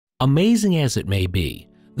Amazing as it may be,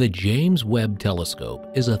 the James Webb Telescope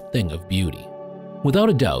is a thing of beauty. Without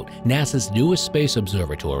a doubt, NASA's newest space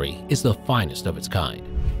observatory is the finest of its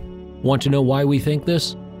kind. Want to know why we think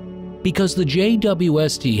this? Because the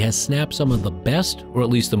JWST has snapped some of the best, or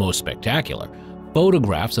at least the most spectacular,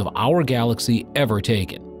 photographs of our galaxy ever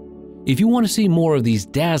taken. If you want to see more of these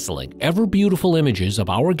dazzling, ever-beautiful images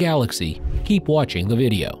of our galaxy, keep watching the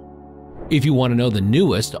video. If you want to know the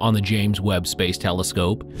newest on the James Webb Space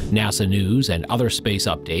Telescope, NASA news, and other space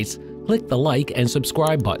updates, click the like and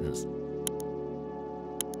subscribe buttons.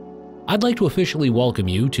 I'd like to officially welcome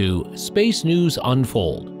you to Space News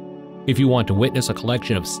Unfold. If you want to witness a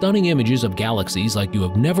collection of stunning images of galaxies like you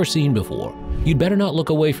have never seen before, you'd better not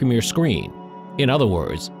look away from your screen. In other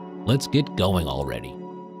words, let's get going already.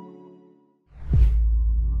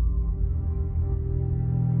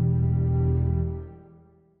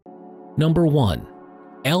 Number 1.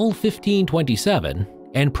 L1527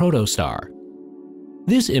 and Protostar.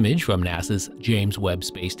 This image from NASA's James Webb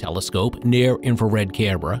Space Telescope Near-Infrared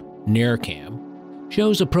Camera, NIRCam,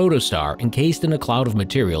 shows a protostar encased in a cloud of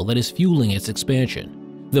material that is fueling its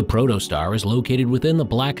expansion. The protostar is located within the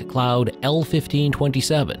black cloud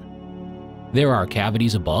L1527. There are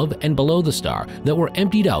cavities above and below the star that were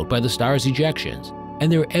emptied out by the star's ejections,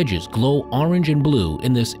 and their edges glow orange and blue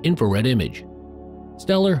in this infrared image.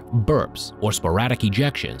 Stellar burps, or sporadic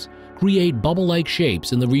ejections, create bubble-like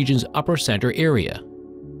shapes in the region's upper center area.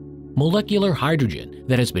 Molecular hydrogen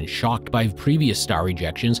that has been shocked by previous star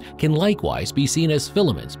ejections can likewise be seen as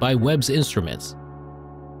filaments by Webb's instruments.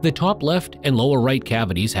 The top left and lower right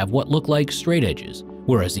cavities have what look like straight edges,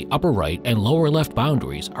 whereas the upper right and lower left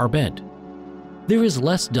boundaries are bent. There is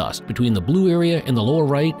less dust between the blue area in the lower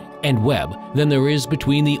right and Webb than there is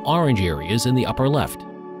between the orange areas in the upper left.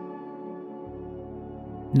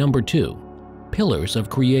 Number 2. Pillars of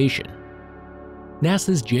Creation.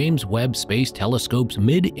 NASA's James Webb Space Telescope's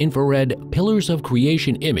mid-infrared Pillars of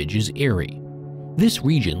Creation image is eerie. This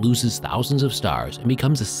region loses thousands of stars and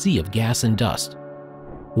becomes a sea of gas and dust.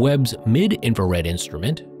 Webb's mid-infrared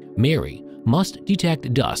instrument, MARY, must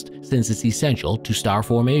detect dust since it's essential to star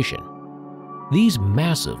formation. These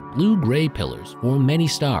massive blue-gray pillars form many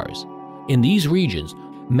stars. In these regions,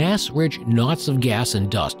 mass-rich knots of gas and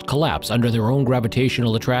dust collapse under their own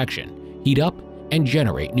gravitational attraction, heat up, and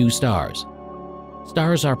generate new stars.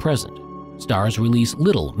 Stars are present. Stars release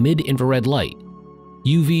little mid-infrared light.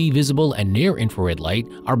 UV, visible, and near-infrared light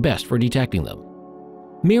are best for detecting them.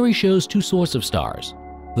 MARY shows two sorts of stars.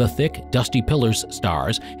 The thick, dusty pillars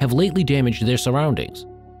stars have lately damaged their surroundings.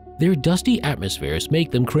 Their dusty atmospheres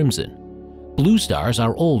make them crimson. Blue stars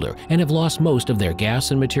are older and have lost most of their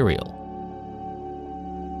gas and material.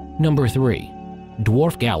 Number 3.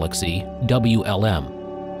 Dwarf Galaxy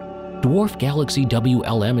WLM. Dwarf Galaxy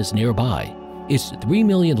WLM is nearby. It's 3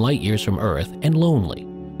 million light-years from Earth and lonely,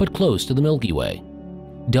 but close to the Milky Way.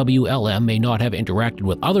 WLM may not have interacted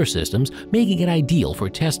with other systems, making it ideal for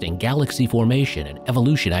testing galaxy formation and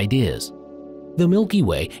evolution ideas. The Milky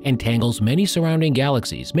Way entangles many surrounding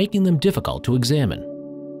galaxies, making them difficult to examine.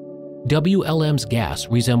 WLM's gas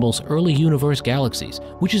resembles early universe galaxies,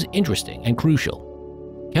 which is interesting and crucial.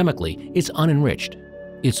 Chemically, it's unenriched.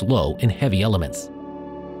 It's low in heavy elements.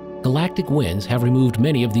 Galactic winds have removed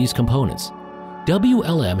many of these components.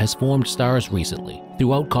 WLM has formed stars recently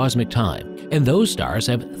throughout cosmic time, and those stars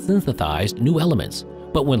have synthesized new elements.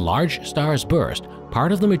 But when large stars burst,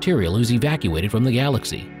 part of the material is evacuated from the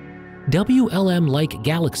galaxy. WLM-like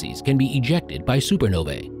galaxies can be ejected by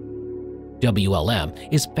supernovae.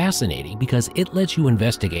 WLM is fascinating because it lets you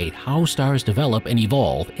investigate how stars develop and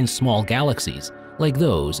evolve in small galaxies, like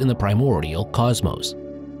those in the primordial cosmos.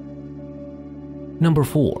 Number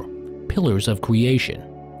 4. Pillars of Creation,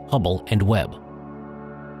 Hubble and Webb.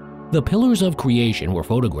 The Pillars of Creation were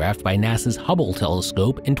photographed by NASA's Hubble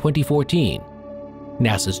telescope in 2014.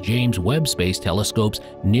 NASA's James Webb Space Telescope's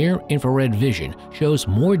near-infrared vision shows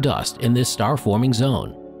more dust in this star-forming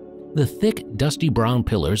zone. The thick, dusty brown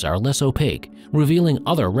pillars are less opaque, revealing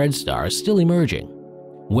other red stars still emerging.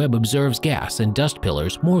 Webb observes gas and dust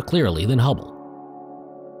pillars more clearly than Hubble.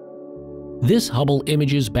 This Hubble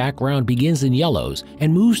image's background begins in yellows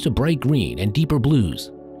and moves to bright green and deeper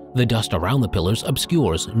blues. The dust around the pillars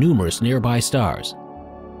obscures numerous nearby stars.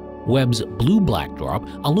 Webb's blue-black drop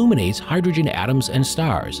illuminates hydrogen atoms and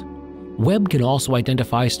stars. Webb can also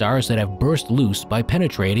identify stars that have burst loose by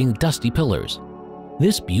penetrating dusty pillars.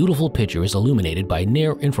 This beautiful picture is illuminated by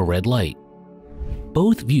near-infrared light.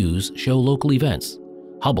 Both views show local events.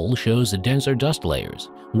 Hubble shows the denser dust layers,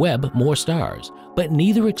 Webb more stars, but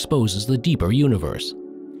neither exposes the deeper universe.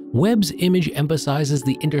 Webb's image emphasizes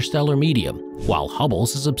the interstellar medium, while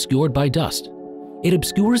Hubble's is obscured by dust. It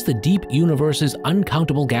obscures the deep universe's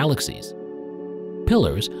uncountable galaxies.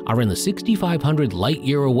 Pillars are in the 6,500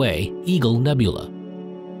 light-year away Eagle Nebula.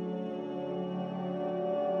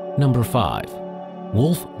 Number 5.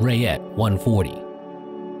 Wolf-Rayet 140.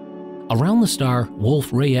 Around the star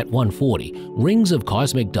Wolf-Rayet 140, rings of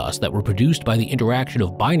cosmic dust that were produced by the interaction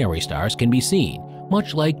of binary stars can be seen,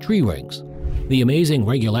 much like tree rings. The amazing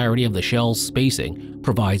regularity of the shell's spacing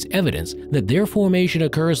provides evidence that their formation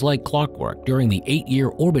occurs like clockwork during the 8-year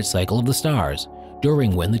orbit cycle of the stars,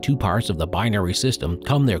 during when the two parts of the binary system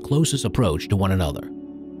come their closest approach to one another.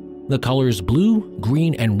 The colors blue,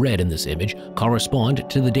 green, and red in this image correspond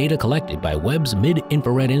to the data collected by Webb's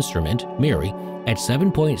mid-infrared instrument, MIRI, at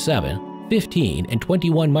 7.7, 15, and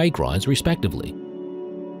 21 microns respectively.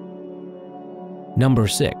 Number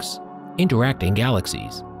 6. Interacting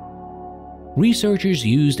galaxies. Researchers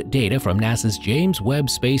used data from NASA's James Webb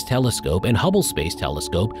Space Telescope and Hubble Space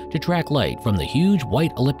Telescope to track light from the huge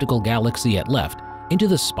white elliptical galaxy at left into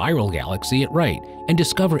the spiral galaxy at right and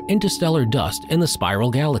discover interstellar dust in the spiral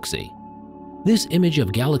galaxy. This image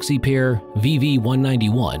of galaxy pair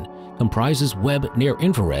VV191 comprises Webb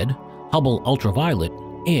near-infrared, Hubble ultraviolet,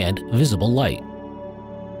 and visible light.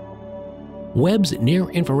 Webb's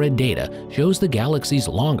near-infrared data shows the galaxy's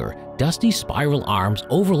longer, dusty spiral arms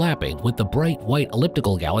overlapping with the bright white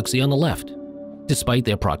elliptical galaxy on the left. Despite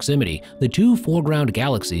their proximity, the two foreground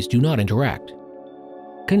galaxies do not interact.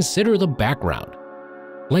 Consider the background.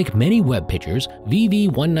 Like many Webb pictures,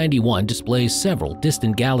 VV191 displays several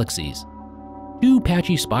distant galaxies. Two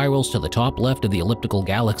patchy spirals to the top left of the elliptical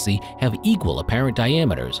galaxy have equal apparent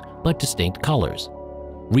diameters, but distinct colors.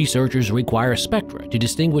 Researchers require spectra to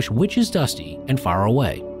distinguish which is dusty and far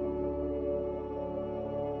away.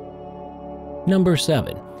 Number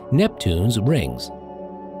 7. Neptune's rings.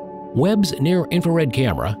 Webb's near-infrared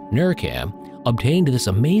camera, NIRCam, obtained this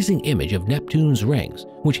amazing image of Neptune's rings,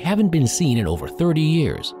 which haven't been seen in over 30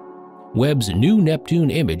 years. Webb's new Neptune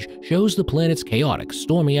image shows the planet's chaotic,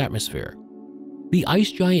 stormy atmosphere. The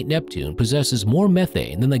ice giant Neptune possesses more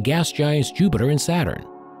methane than the gas giants Jupiter and Saturn.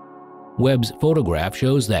 Webb's photograph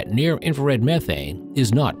shows that near-infrared methane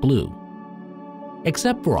is not blue.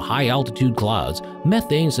 Except for high-altitude clouds,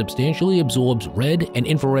 methane substantially absorbs red and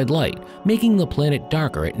infrared light, making the planet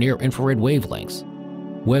darker at near-infrared wavelengths.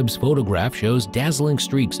 Webb's photograph shows dazzling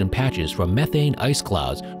streaks and patches from methane ice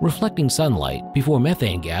clouds reflecting sunlight before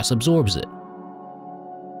methane gas absorbs it.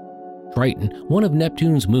 Triton, one of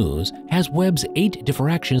Neptune's moons, has Webb's 8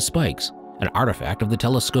 diffraction spikes, an artifact of the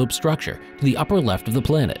telescope structure, to the upper left of the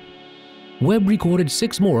planet. Webb recorded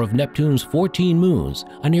 6 more of Neptune's 14 moons,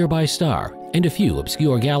 a nearby star, and a few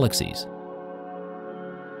obscure galaxies.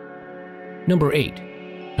 Number 8.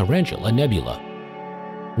 Tarantula Nebula.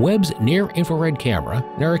 Webb's near-infrared camera,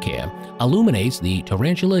 NIRCam, illuminates the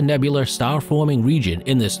Tarantula Nebula star-forming region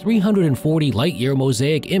in this 340 light-year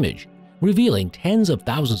mosaic image, revealing tens of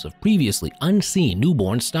thousands of previously unseen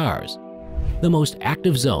newborn stars. The most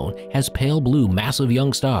active zone has pale blue massive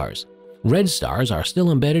young stars. Red stars are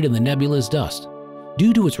still embedded in the nebula's dust.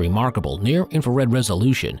 Due to its remarkable near-infrared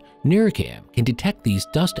resolution, NIRCam can detect these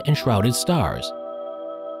dust-enshrouded stars.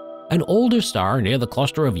 An older star near the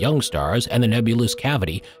cluster of young stars and the nebula's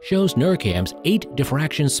cavity shows NIRCam's 8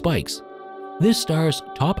 diffraction spikes. This star's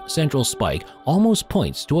top central spike almost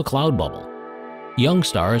points to a cloud bubble. Young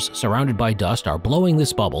stars surrounded by dust are blowing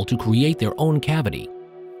this bubble to create their own cavity.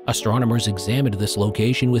 Astronomers examined this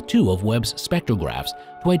location with 2 of Webb's spectrographs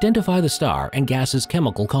to identify the star and gas's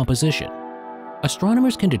chemical composition.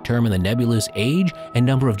 Astronomers can determine the nebula's age and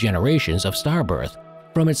number of generations of star birth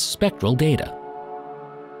from its spectral data.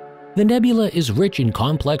 The nebula is rich in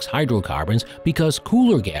complex hydrocarbons because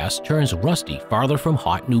cooler gas turns rusty farther from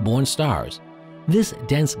hot newborn stars. This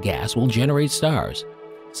dense gas will generate stars.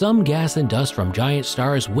 Some gas and dust from giant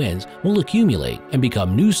stars' winds will accumulate and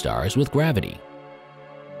become new stars with gravity.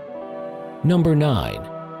 Number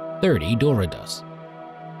 9. 30 Doradus.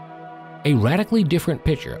 A radically different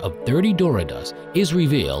picture of 30 Doradus is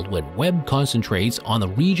revealed when Webb concentrates on the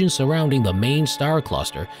region surrounding the main star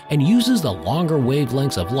cluster and uses the longer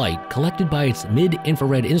wavelengths of light collected by its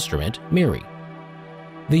mid-infrared instrument, MIRI.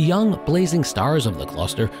 The young, blazing stars of the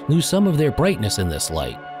cluster lose some of their brightness in this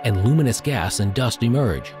light, and luminous gas and dust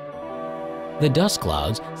emerge. The dust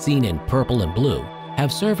clouds, seen in purple and blue,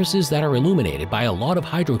 have surfaces that are illuminated by a lot of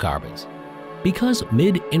hydrocarbons. Because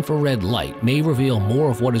mid-infrared light may reveal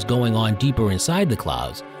more of what is going on deeper inside the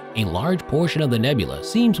clouds, a large portion of the nebula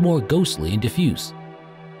seems more ghostly and diffuse.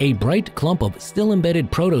 A bright clump of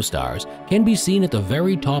still-embedded protostars can be seen at the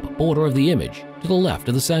very top border of the image, to the left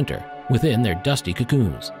of the center, within their dusty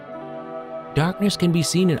cocoons. Darkness can be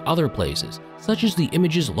seen in other places, such as the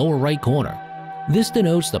image's lower right corner. This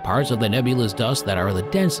denotes the parts of the nebula's dust that are the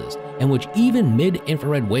densest and which even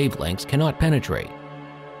mid-infrared wavelengths cannot penetrate.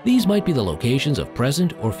 These might be the locations of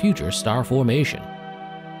present or future star formation.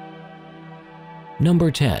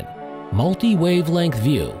 Number 10. Multi-wavelength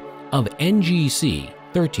view of NGC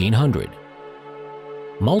 1300.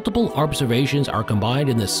 Multiple observations are combined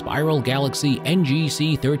in the spiral galaxy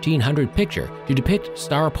NGC 1300 picture to depict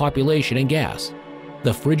star population and gas.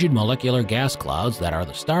 The frigid molecular gas clouds that are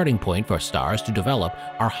the starting point for stars to develop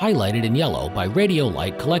are highlighted in yellow by radio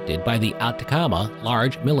light collected by the Atacama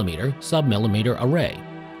Large Millimeter Submillimeter Array,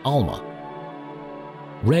 ALMA.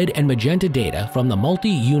 Red and magenta data from the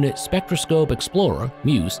Multi-Unit Spectroscope Explorer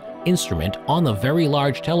 (MUSE) instrument on the Very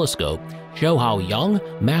Large Telescope show how young,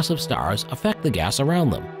 massive stars affect the gas around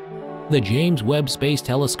them. The James Webb Space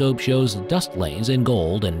Telescope shows dust lanes in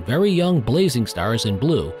gold and very young blazing stars in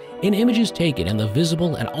blue in images taken in the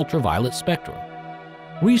visible and ultraviolet spectrum.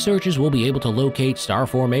 Researchers will be able to locate star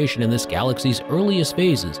formation in this galaxy's earliest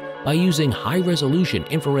phases by using high-resolution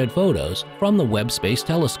infrared photos from the Webb Space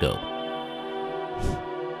Telescope.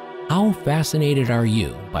 How fascinated are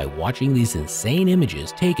you by watching these insane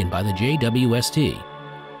images taken by the JWST?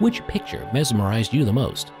 Which picture mesmerized you the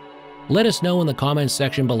most? Let us know in the comments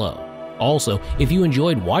section below. Also, if you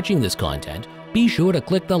enjoyed watching this content, be sure to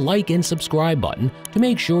click the like and subscribe button to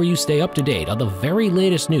make sure you stay up to date on the very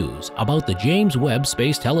latest news about the James Webb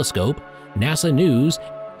Space Telescope, NASA news.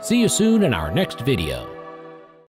 See you soon in our next video.